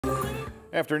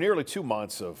After nearly 2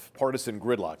 months of partisan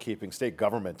gridlock keeping state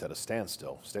government at a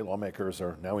standstill, state lawmakers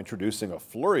are now introducing a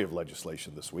flurry of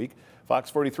legislation this week.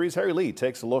 Fox 43's Harry Lee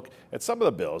takes a look at some of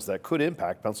the bills that could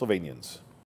impact Pennsylvanians.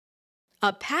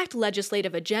 A packed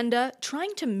legislative agenda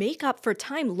trying to make up for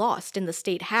time lost in the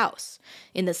state house.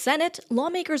 In the Senate,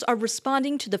 lawmakers are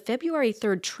responding to the February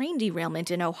 3rd train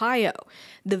derailment in Ohio.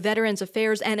 The Veterans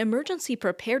Affairs and Emergency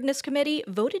Preparedness Committee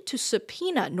voted to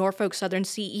subpoena Norfolk Southern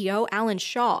CEO Alan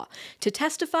Shaw to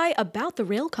testify about the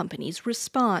rail company's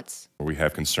response. We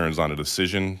have concerns on a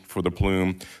decision for the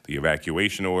plume, the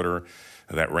evacuation order,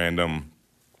 that random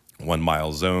 1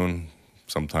 mile zone,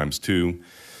 sometimes 2,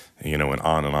 and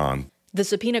on and on. The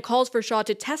subpoena calls for Shaw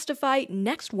to testify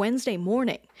next Wednesday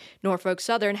morning. Norfolk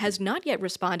Southern has not yet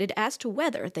responded as to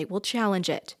whether they will challenge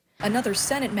it. Another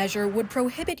Senate measure would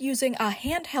prohibit using a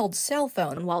handheld cell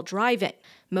phone while driving.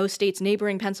 Most states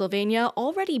neighboring Pennsylvania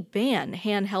already ban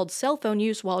handheld cell phone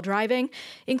use while driving,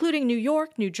 including New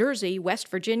York, New Jersey, West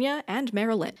Virginia, and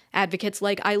Maryland. Advocates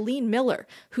like Eileen Miller,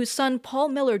 whose son Paul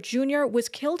Miller Jr. was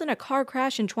killed in a car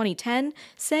crash in 2010,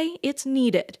 say it's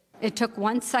needed. It took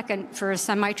 1 second for a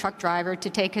semi-truck driver to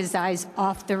take his eyes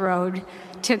off the road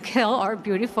to kill our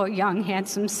beautiful, young,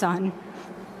 handsome son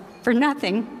for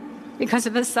nothing because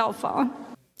of a cell phone.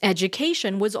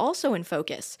 Education was also in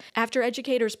focus after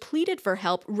educators pleaded for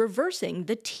help reversing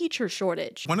the teacher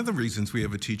shortage. One of the reasons we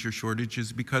have a teacher shortage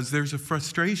is because there's a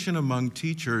frustration among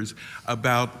teachers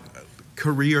about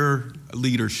career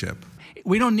leadership.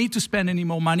 We don't need to spend any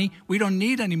more money. We don't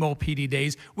need any more PD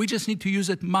days. We just need to use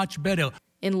it much better.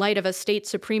 In light of a state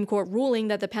Supreme Court ruling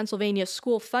that the Pennsylvania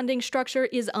school funding structure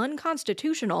is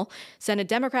unconstitutional, Senate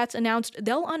Democrats announced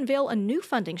they'll unveil a new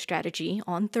funding strategy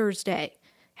on Thursday.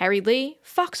 Harry Lee,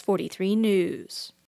 Fox 43 News.